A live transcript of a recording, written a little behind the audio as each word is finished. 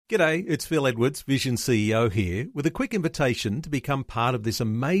G'day, it's Phil Edwards, Vision CEO here, with a quick invitation to become part of this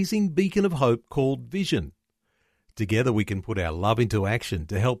amazing beacon of hope called Vision. Together we can put our love into action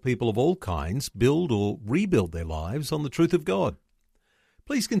to help people of all kinds build or rebuild their lives on the truth of God.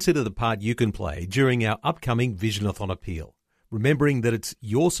 Please consider the part you can play during our upcoming Visionathon appeal, remembering that it's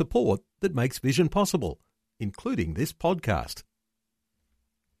your support that makes Vision possible, including this podcast.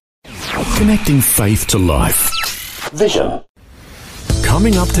 Connecting faith to life. Vision.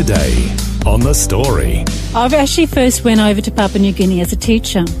 Coming up today on The Story. I've actually first went over to Papua New Guinea as a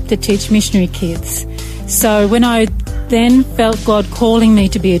teacher to teach missionary kids. So when I then felt God calling me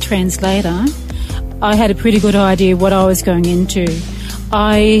to be a translator, I had a pretty good idea what I was going into.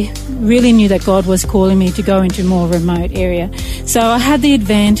 I really knew that God was calling me to go into a more remote area. So I had the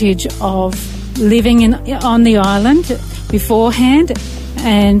advantage of living on the island beforehand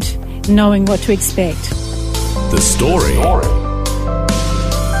and knowing what to expect. The Story.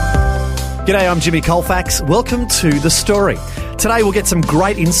 G'day, I'm Jimmy Colfax. Welcome to The Story. Today we'll get some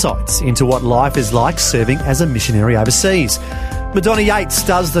great insights into what life is like serving as a missionary overseas. Madonna Yates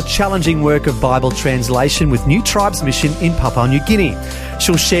does the challenging work of Bible translation with New Tribes Mission in Papua New Guinea.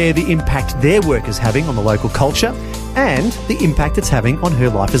 She'll share the impact their work is having on the local culture and the impact it's having on her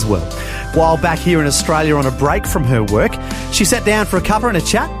life as well. While back here in Australia on a break from her work, she sat down for a cuppa and a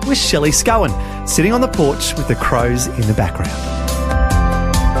chat with Shelley Scowen, sitting on the porch with the crows in the background.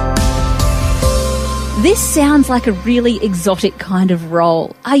 This sounds like a really exotic kind of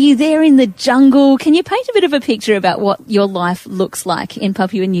role. Are you there in the jungle? Can you paint a bit of a picture about what your life looks like in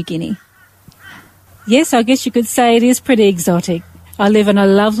Papua New Guinea? Yes, I guess you could say it is pretty exotic. I live on a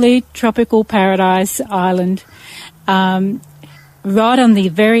lovely tropical paradise island, right on the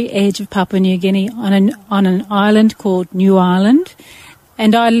very edge of Papua New Guinea on an island called New Ireland.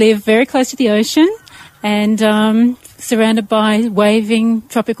 And I live very close to the ocean and surrounded by waving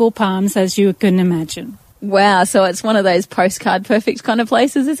tropical palms, as you can imagine. Wow, so it's one of those postcard perfect kind of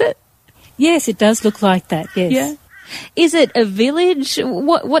places, is it? Yes, it does look like that, yes. Yeah. Is it a village?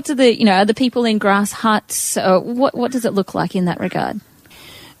 What do are the people in grass huts? What does it look like in that regard?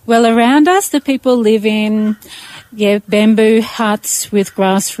 Well, around us, the people live in, bamboo huts with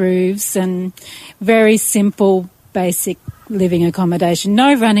grass roofs and very simple, basic living accommodation.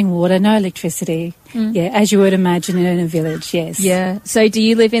 No running water, no electricity. As you would imagine in a village, yes. Yeah. So do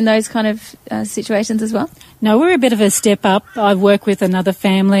you live in those kind of situations as well? No, we're a bit of a step up. I work with another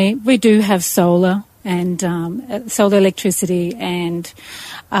family. We do have solar and solar electricity and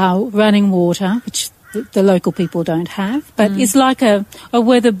running water, which the local people don't have. But it's like a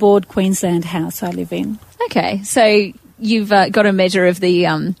weatherboard Queensland house I live in. Okay, so you've got a measure of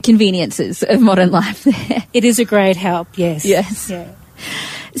the conveniences of modern life there. It is a great help, yes. Yes. Yeah.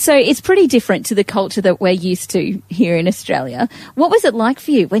 So it's pretty different to the culture that we're used to here in Australia. What was it like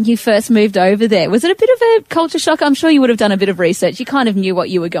for you when you first moved over there? Was it a bit of a culture shock? I'm sure you would have done a bit of research. You kind of knew what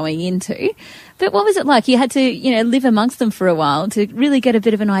you were going into. But what was it like? You had to, live amongst them for a while to really get a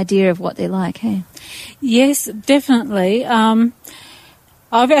bit of an idea of what they're like, hey? Yes, definitely. I've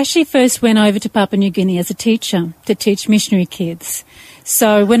actually first went over to Papua New Guinea as a teacher to teach missionary kids.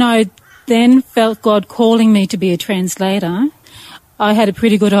 So when I then felt God calling me to be a translator, I had a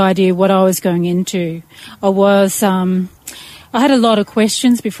pretty good idea what I was going into. I had a lot of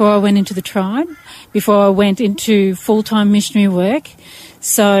questions before I went into the tribe, before I went into full-time missionary work.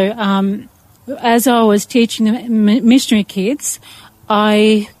 So as I was teaching the missionary kids,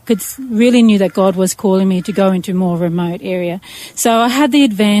 I really knew that God was calling me to go into a more remote area. So I had the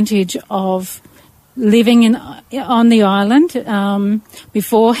advantage of living on the island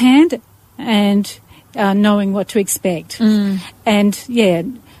beforehand and knowing what to expect. And,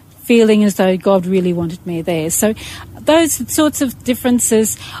 feeling as though God really wanted me there. So those sorts of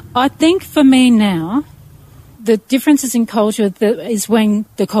differences, I think for me now, the differences in culture is when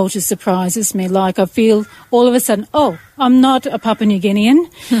the culture surprises me. Like I feel all of a sudden, I'm not a Papua New Guinean.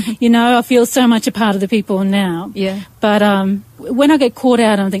 I feel so much a part of the people now. Yeah. But when I get caught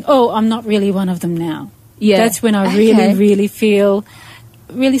out, I think, I'm not really one of them now. Yeah. That's when I really, really feel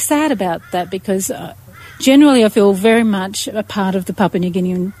really sad about that because generally I feel very much a part of the Papua New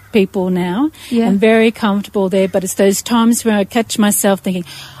Guinean people now and very comfortable there. But it's those times where I catch myself thinking,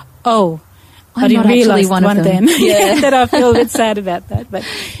 I didn't realise one of them. That I feel a bit sad about that. But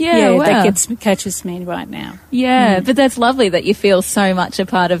that catches me right now. Yeah, but that's lovely that you feel so much a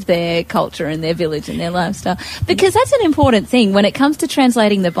part of their culture and their village and their lifestyle. Because that's an important thing. When it comes to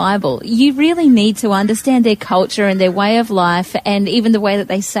translating the Bible, you really need to understand their culture and their way of life and even the way that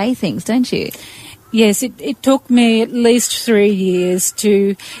they say things, don't you? Yes, it took me at least 3 years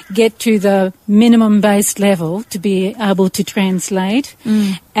to get to the minimum base level to be able to translate.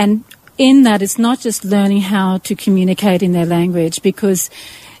 And in that, it's not just learning how to communicate in their language, because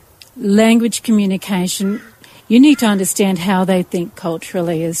language communication, you need to understand how they think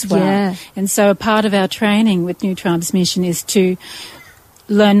culturally as well. Yeah. And so a part of our training with New Tribes Mission is to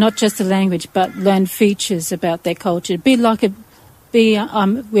learn not just the language, but learn features about their culture. We're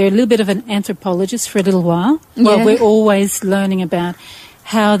a little bit of an anthropologist for a little while. Yeah. Well, we're always learning about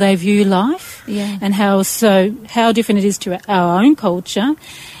how they view life and how different it is to our own culture.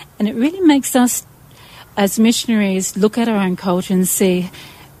 And it really makes us, as missionaries, look at our own culture and see,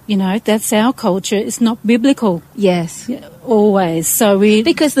 that's our culture. It's not biblical. Yes. Always. So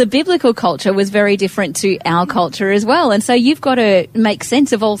because the biblical culture was very different to our culture as well. And so you've got to make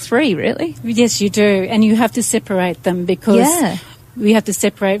sense of all three, really. Yes, you do. And you have to separate them, because we have to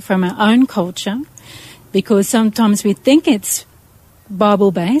separate from our own culture, because sometimes we think it's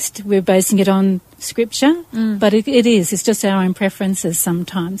Bible-based. We're basing it on Scripture, but it is. It's just our own preferences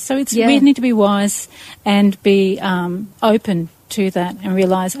sometimes. So we need to be wise and be open to that and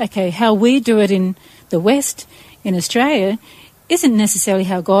realise, okay, how we do it in the West, in Australia, isn't necessarily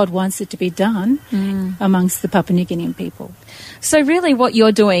how God wants it to be done amongst the Papua New Guinean people. So really what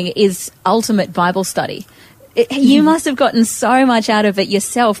you're doing is ultimate Bible study. You must have gotten so much out of it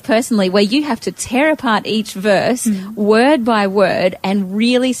yourself personally, where you have to tear apart each verse word by word and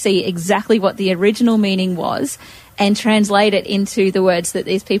really see exactly what the original meaning was and translate it into the words that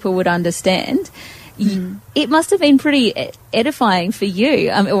these people would understand. It must have been pretty edifying for you,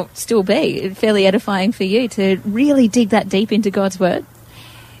 or still be fairly edifying for you, to really dig that deep into God's Word.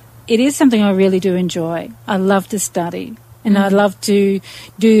 It is something I really do enjoy. I love to study, and I love to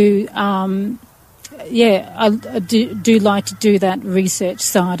do... I do like to do that research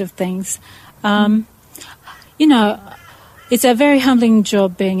side of things. It's a very humbling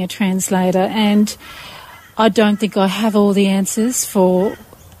job being a translator, and I don't think I have all the answers for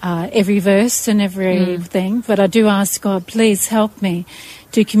every verse and everything, but I do ask God, please help me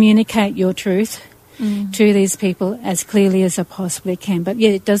to communicate your truth to these people as clearly as I possibly can. But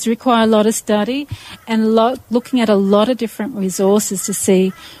it does require a lot of study and looking at a lot of different resources to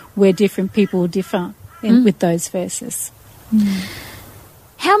see where different people differ with those verses.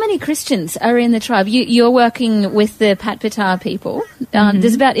 How many Christians are in the tribe? You're working with the Patpata people.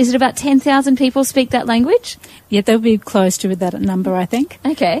 Is it about 10,000 people speak that language? Yeah, they'll be close to that number, I think.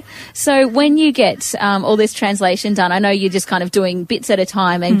 Okay. So when you get all this translation done, I know you're just kind of doing bits at a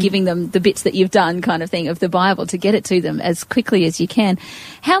time and giving them the bits that you've done kind of thing of the Bible to get it to them as quickly as you can.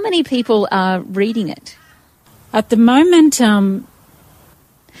 How many people are reading it? At the moment...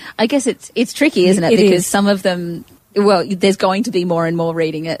 I guess it's tricky, isn't it? Because some of them... Well, there's going to be more and more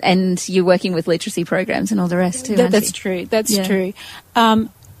reading it, and you're working with literacy programs and all the rest too. That's true. That's true. I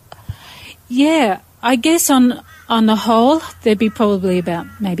guess on the whole, there'd be probably about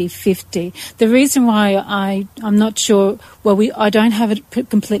maybe 50. The reason why I'm not sure, I don't have it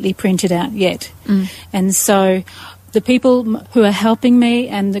completely printed out yet, and so the people who are helping me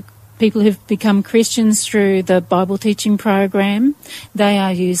and the people who've become Christians through the Bible teaching program, they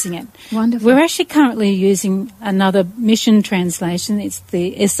are using it. Wonderful. We're actually currently using another mission translation. It's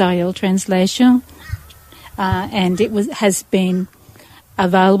the SIL translation, and it has been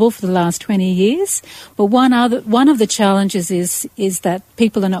available for the last 20 years. But one of the challenges is that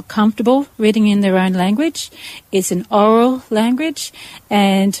people are not comfortable reading in their own language. It's an oral language,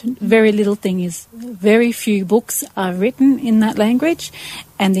 and very few books are written in that language,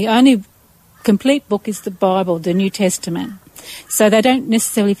 and the only complete book is the Bible, the New Testament. So they don't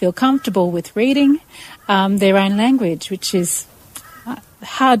necessarily feel comfortable with reading their own language, which is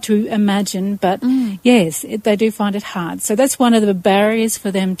hard to imagine, but yes, they do find it hard. So that's one of the barriers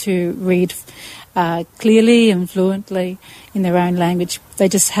for them to read clearly and fluently in their own language. They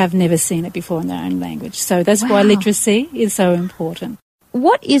just have never seen it before in their own language. So that's why literacy is so important.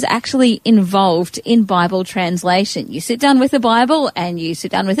 What is actually involved in Bible translation? You sit down with a Bible and you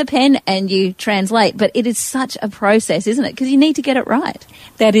sit down with a pen and you translate, but it is such a process, isn't it? Because you need to get it right.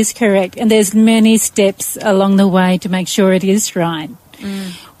 That is correct. And there's many steps along the way to make sure it is right.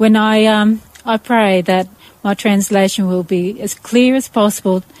 When I pray that my translation will be as clear as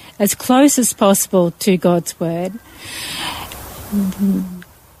possible, as close as possible to God's Word.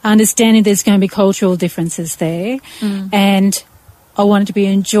 Understanding there's going to be cultural differences there, and I want it to be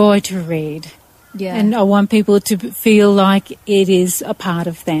a joy to read. Yeah. And I want people to feel like it is a part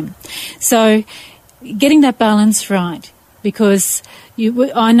of them. So getting that balance right, because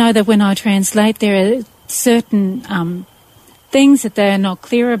I know that when I translate there are certain things that they are not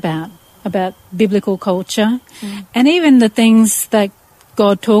clear about about biblical culture, and even the things that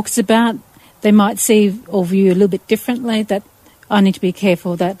God talks about, they might see or view a little bit differently, that I need to be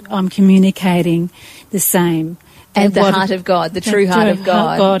careful that I'm communicating the same. And the heart of God, the true heart of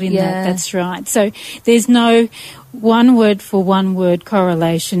God. God in that, that's right. So there's no one word for one word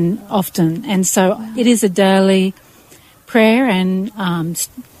correlation often. And so it is a daily prayer and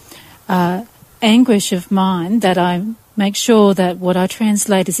anguish of mine that I make sure that what I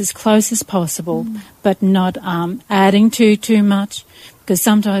translate is as close as possible, but not adding to too much, because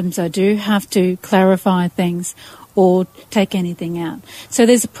sometimes I do have to clarify things or take anything out. So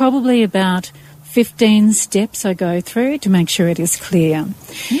there's probably about 15 steps I go through to make sure it is clear.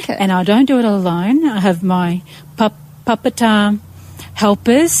 Okay. And I don't do it alone. I have my Papua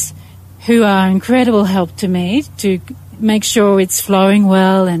helpers who are incredible help to me to make sure it's flowing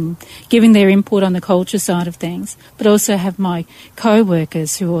well and giving their input on the culture side of things, but also have my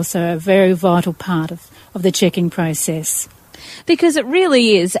co-workers who also are a very vital part of the checking process. Because it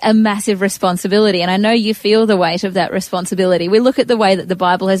really is a massive responsibility, and I know you feel the weight of that responsibility. We look at the way that the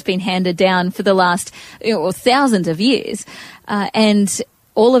Bible has been handed down for the last thousands of years, and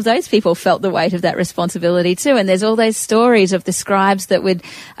all of those people felt the weight of that responsibility too. And there's all those stories of the scribes that would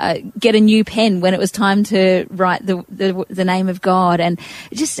get a new pen when it was time to write the name of God, and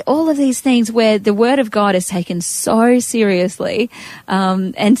just all of these things where the word of God is taken so seriously,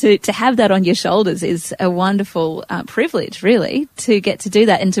 and to have that on your shoulders is a wonderful privilege, really, to get to do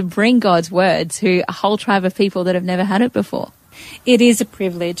that and to bring God's word to a whole tribe of people that have never had it before. It is a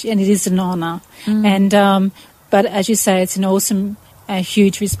privilege and it is an honour, and but as you say, it's a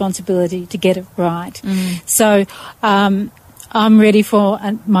huge responsibility to get it right. So I'm ready for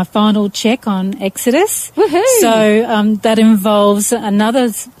my final check on Exodus. Woohoo! So that involves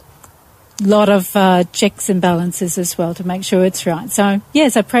another lot of checks and balances as well to make sure it's right. So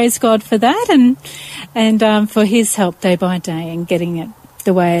yes, I praise God for that and for His help day by day in getting it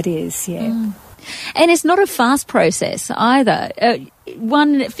the way it is. Yeah. And it's not a fast process either.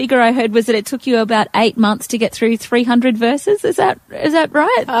 One figure I heard was that it took you about 8 months to get through 300 verses. Is that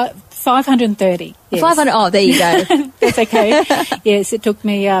right? 530. Yes. 500. Oh, there you go. That's okay. Yes, it took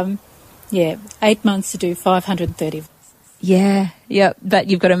me 8 months to do 530. Yeah, but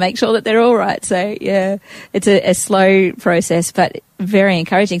you've got to make sure that they're all right. So, yeah, it's a slow process, but very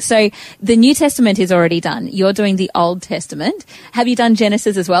encouraging. So the New Testament is already done. You're doing the Old Testament. Have you done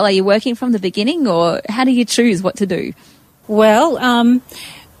Genesis as well? Are you working from the beginning, or how do you choose what to do? Well,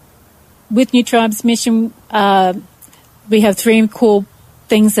 with New Tribes Mission, we have three core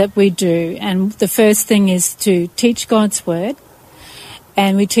things that we do. And the first thing is to teach God's Word,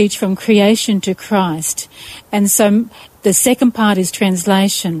 and we teach from creation to Christ. And so the second part is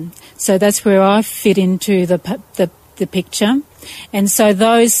translation. So that's where I fit into the picture. And so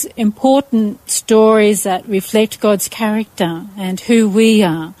those important stories that reflect God's character and who we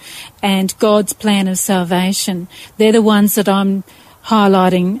are and God's plan of salvation, they're the ones that I'm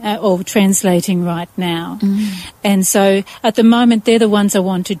highlighting or translating right now. And so at the moment, they're the ones I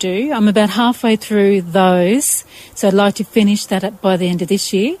want to do. I'm about halfway through those, so I'd like to finish that by the end of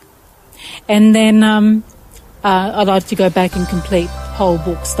this year. And then I'd like to go back and complete whole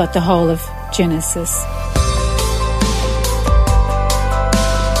books, like the whole of Genesis.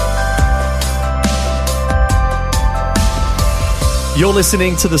 You're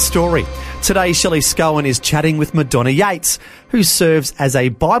listening to The Story. Today, Shelley Scowen is chatting with Madonna Yates, who serves as a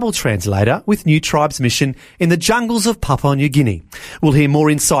Bible translator with New Tribes Mission in the jungles of Papua New Guinea. We'll hear more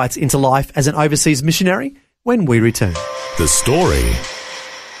insights into life as an overseas missionary when we return. The Story.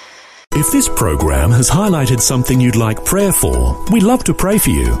 If this program has highlighted something you'd like prayer for, we'd love to pray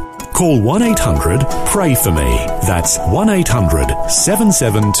for you. Call 1-800-PRAY-FOR-ME. That's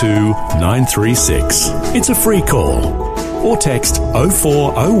 1-800-772-936. It's a free call. Or text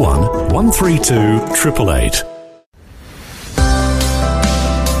 0401 132 888.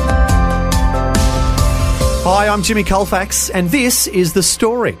 Hi, I'm Jimmy Colfax, and this is The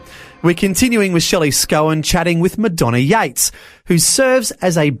Story. We're continuing with Shelley Scowen chatting with Madonna Yates, who serves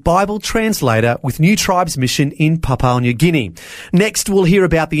as a Bible translator with New Tribes Mission in Papua New Guinea. Next, we'll hear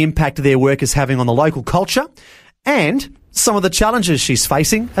about the impact their work is having on the local culture and some of the challenges she's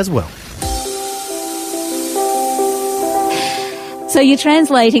facing as well. So you're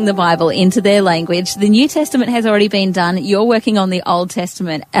translating the Bible into their language. The New Testament has already been done. You're working on the Old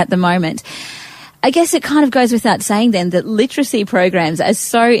Testament at the moment. I guess it kind of goes without saying then that literacy programs are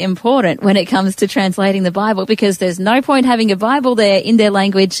so important when it comes to translating the Bible, because there's no point having a Bible there in their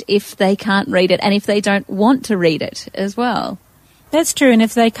language if they can't read it and if they don't want to read it as well. That's true, and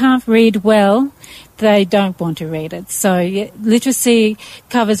if they can't read well, they don't want to read it. So literacy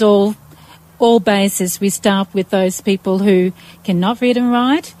covers all all bases. We start with those people who cannot read and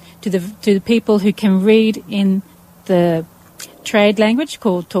write, to the people who can read in the trade language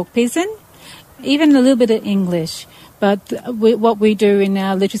called Talk Pisin, even a little bit of English. But what we do in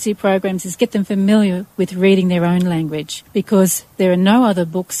our literacy programs is get them familiar with reading their own language, because there are no other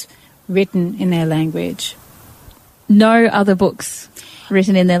books written in their language. No other books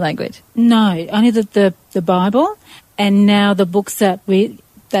written in their language? No, only the Bible, and now the books that we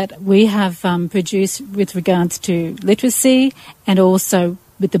have produced with regards to literacy, and also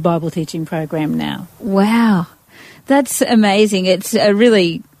with the Bible teaching program now. Wow, that's amazing. It's a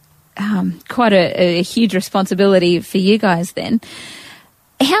really quite a huge responsibility for you guys then.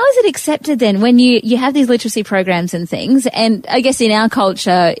 How is it accepted then when you have these literacy programs and things? And I guess in our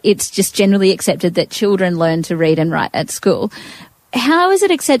culture, it's just generally accepted that children learn to read and write at school. How is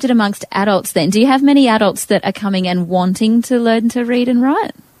it accepted amongst adults then? Do you have many adults that are coming and wanting to learn to read and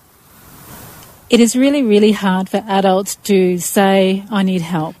write? It is really, really hard for adults to say, I need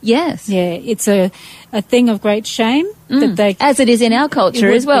help. Yes. Yeah, it's a thing of great shame that they... As it is in our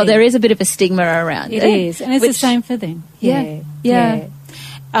culture as well. There is a bit of a stigma around it. It is, and it's the same for them. Yeah.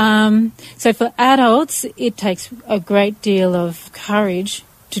 So for adults, it takes a great deal of courage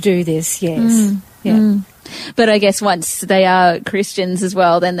to do this, yes. But I guess once they are Christians as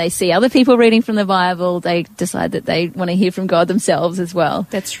well, then they see other people reading from the Bible, they decide that they want to hear from God themselves as well.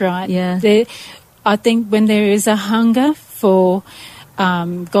 That's right. Yeah. I think when there is a hunger for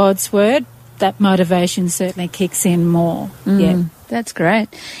God's word, that motivation certainly kicks in more. Yeah. That's great.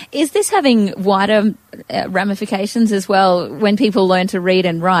 Is this having wider ramifications as well when people learn to read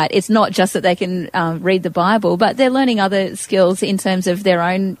and write? It's not just that they can read the Bible, but they're learning other skills in terms of their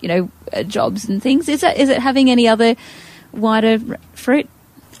own, jobs and things. Is it having any other wider fruit?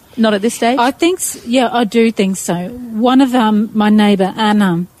 Not at this stage? I do think so. One of my neighbour,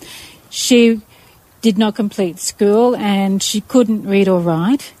 Anna, she did not complete school and she couldn't read or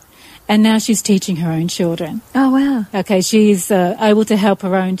write. And now she's teaching her own children. Oh, wow. Okay, she's able to help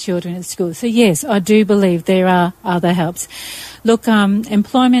her own children at school. So, yes, I do believe there are other helps. Look,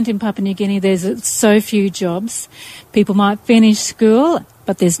 employment in Papua New Guinea, there's so few jobs. People might finish school,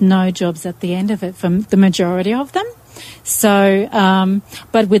 but there's no jobs at the end of it for the majority of them. So,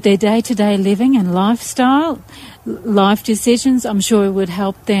 but with their day-to-day living and lifestyle, life decisions, I'm sure it would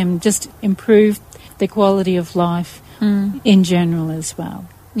help them just improve their quality of life in general as well.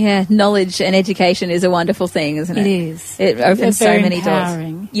 Yeah, knowledge and education is a wonderful thing, isn't it? It is. It opens so many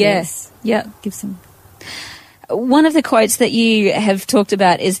empowering. doors. Yes. Yeah. Gives them. One of the quotes that you have talked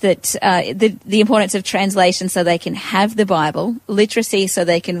about is that the importance of translation so they can have the Bible, literacy so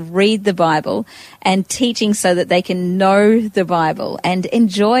they can read the Bible, and teaching so that they can know the Bible and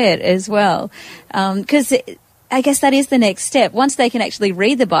enjoy it as well. Because I guess that is the next step. Once they can actually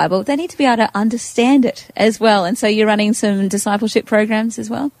read the Bible, they need to be able to understand it as well. And so you're running some discipleship programs as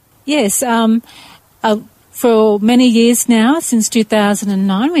well? Yes. For many years now, since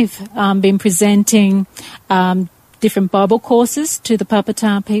 2009, we've been presenting different Bible courses to the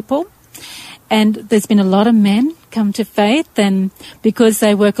Papua people. And there's been a lot of men come to faith. And because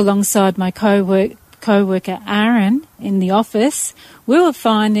they work alongside my co-worker Aaron in the office, we were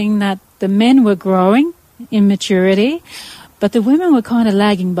finding that the men were growing in maturity, but the women were kind of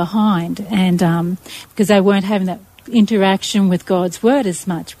lagging behind, and because they weren't having that interaction with God's word as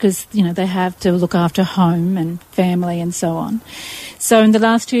much, because they have to look after home and family and so on. So in the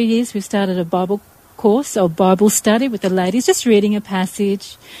last 2 years we've started a Bible course or Bible study with the ladies, just reading a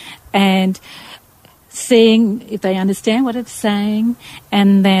passage and seeing if they understand what it's saying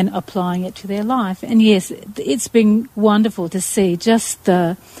and then applying it to their life. And yes, it's been wonderful to see just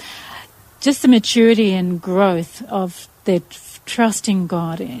the maturity and growth of their trust in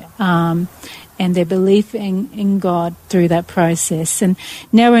God and their belief in God through that process. And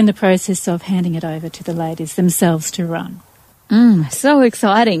now we're in the process of handing it over to the ladies themselves to run. So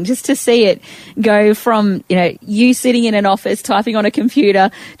exciting just to see it go from, you sitting in an office, typing on a computer,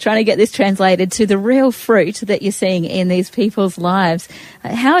 trying to get this translated to the real fruit that you're seeing in these people's lives.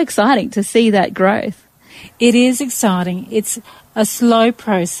 How exciting to see that growth. It is exciting. It's a slow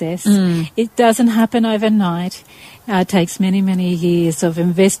process. It doesn't happen overnight. It takes many, many years of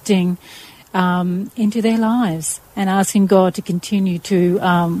investing into their lives and asking God to continue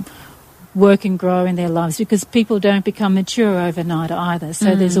to work and grow in their lives, because people don't become mature overnight either.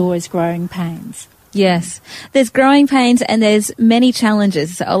 So there's always growing pains. Yes, there's growing pains and there's many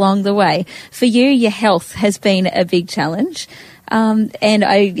challenges along the way. For you, your health has been a big challenge. And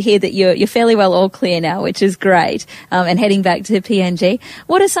I hear that you're fairly well all clear now, which is great, and heading back to PNG.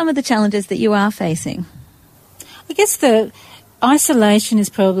 What are some of the challenges that you are facing? I guess the isolation is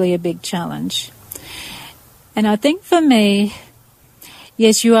probably a big challenge. And I think for me,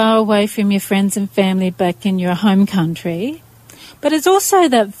 yes, you are away from your friends and family back in your home country, but it's also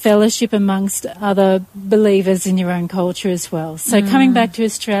that fellowship amongst other believers in your own culture as well. So coming back to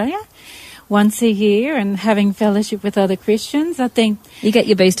Australia once a year and having fellowship with other Christians, I think... You get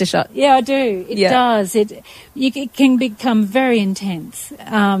your booster shot. Yeah, I do. It does. It can become very intense,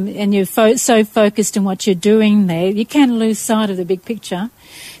 and you're so focused on what you're doing there, you can lose sight of the big picture.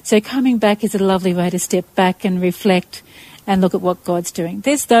 So coming back is a lovely way to step back and reflect and look at what God's doing.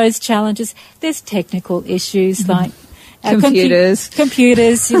 There's those challenges. There's technical issues like... Computers.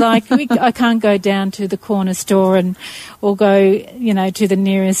 I can't go down to the corner store or go, to the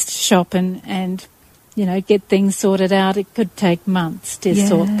nearest shop and get things sorted out. It could take months to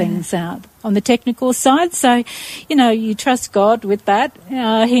sort things out on the technical side. So, you trust God with that.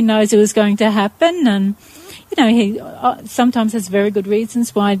 He knows it was going to happen, and he sometimes has very good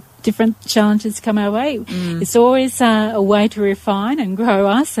reasons why different challenges come our way. It's always a way to refine and grow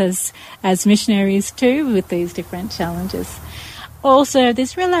us as missionaries too with these different challenges. Also,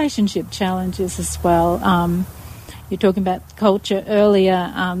 there's relationship challenges as well. You're talking about culture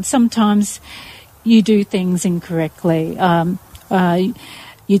earlier. Sometimes you do things incorrectly.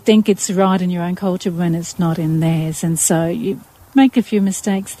 You think it's right in your own culture when it's not in theirs, and so you make a few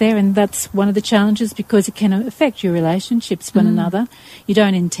mistakes there, and that's one of the challenges because it can affect your relationships with one another. You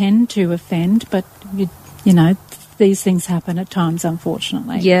don't intend to offend, but these things happen at times,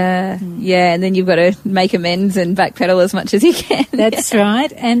 unfortunately. Yeah, and then you've got to make amends and backpedal as much as you can. That's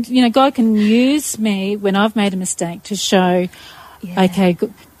right, and God can use me when I've made a mistake to show, okay,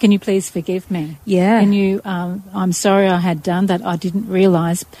 can you please forgive me? Yeah. I'm sorry I had done that. I didn't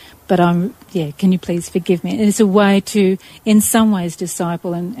realise, but can you please forgive me? And it's a way to, in some ways,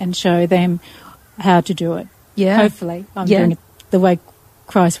 disciple and show them how to do it. Yeah. Hopefully I'm doing it the way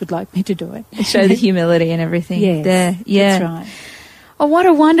Christ would like me to do it. And show the humility and everything. Yes, that's right. Oh, what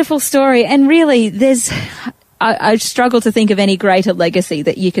a wonderful story. And really, I struggle to think of any greater legacy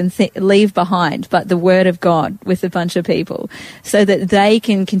that you can leave behind but the Word of God with a bunch of people so that they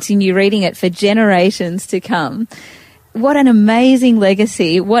can continue reading it for generations to come. What an amazing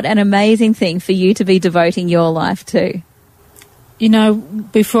legacy. What an amazing thing for you to be devoting your life to.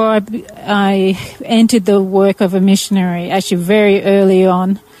 Before I entered the work of a missionary, actually very early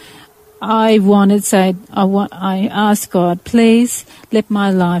on, I asked God, please let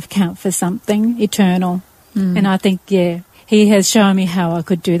my life count for something eternal. And I think, He has shown me how I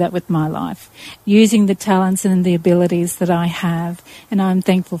could do that with my life, using the talents and the abilities that I have. And I'm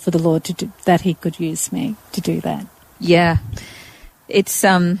thankful for the Lord that He could use me to do that. Yeah. It's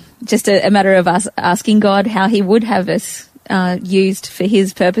just a matter of us asking God how He would have us used for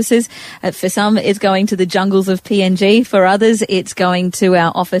His purposes. For some, it's going to the jungles of PNG. For others, it's going to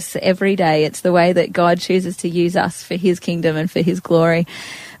our office every day. It's the way that God chooses to use us for His kingdom and for His glory.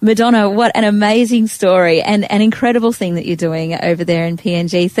 Madonna, what an amazing story and an incredible thing that you're doing over there in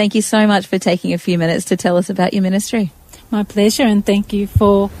PNG. Thank you so much for taking a few minutes to tell us about your ministry. My pleasure, and thank you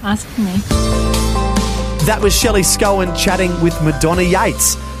for asking me. That was Shelley Scowen chatting with Madonna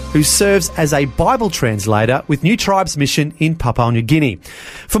Yates, who serves as a Bible translator with New Tribes Mission in Papua New Guinea.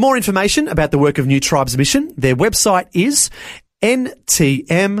 For more information about the work of New Tribes Mission, their website is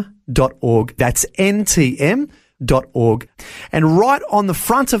ntm.org. That's ntm.org. And right on the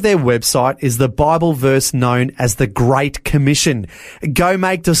front of their website is the Bible verse known as the Great Commission. Go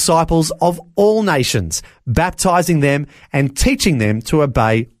make disciples of all nations, baptizing them and teaching them to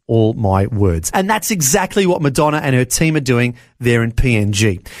obey all my words. And that's exactly what Madonna and her team are doing there in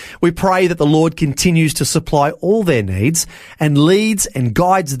PNG. We pray that the Lord continues to supply all their needs and leads and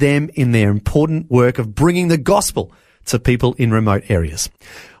guides them in their important work of bringing the gospel to people in remote areas.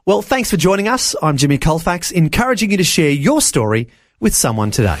 Well, thanks for joining us. I'm Jimmy Colfax, encouraging you to share your story with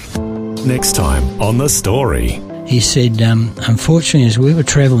someone today. Next time on The Story. He said, unfortunately, as we were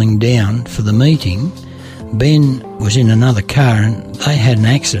travelling down for the meeting, Ben was in another car and they had an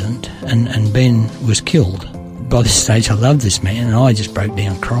accident and Ben was killed. By this stage, I loved this man and I just broke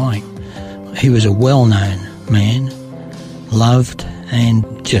down crying. He was a well-known man, loved,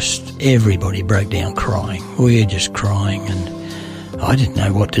 and just everybody broke down crying. We were just crying and I didn't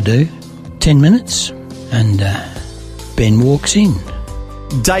know what to do. 10 minutes and Ben walks in.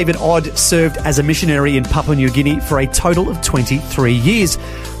 David Odd served as a missionary in Papua New Guinea for a total of 23 years.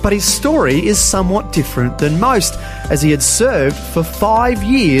 But his story is somewhat different than most, as he had served for 5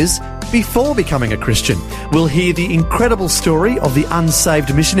 years before becoming a Christian. We'll hear the incredible story of the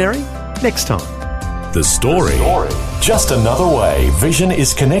unsaved missionary next time. The Story. Just another way Vision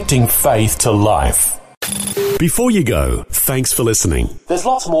is connecting faith to life. Before you go, thanks for listening. There's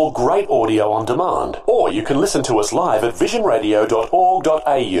lots more great audio on demand, or you can listen to us live at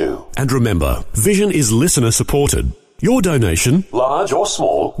visionradio.org.au. And remember, Vision is listener supported. Your donation, large or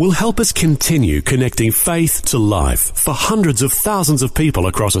small, will help us continue connecting faith to life for hundreds of thousands of people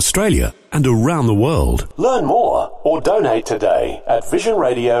across Australia and around the world. Learn more or donate today at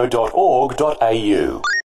visionradio.org.au.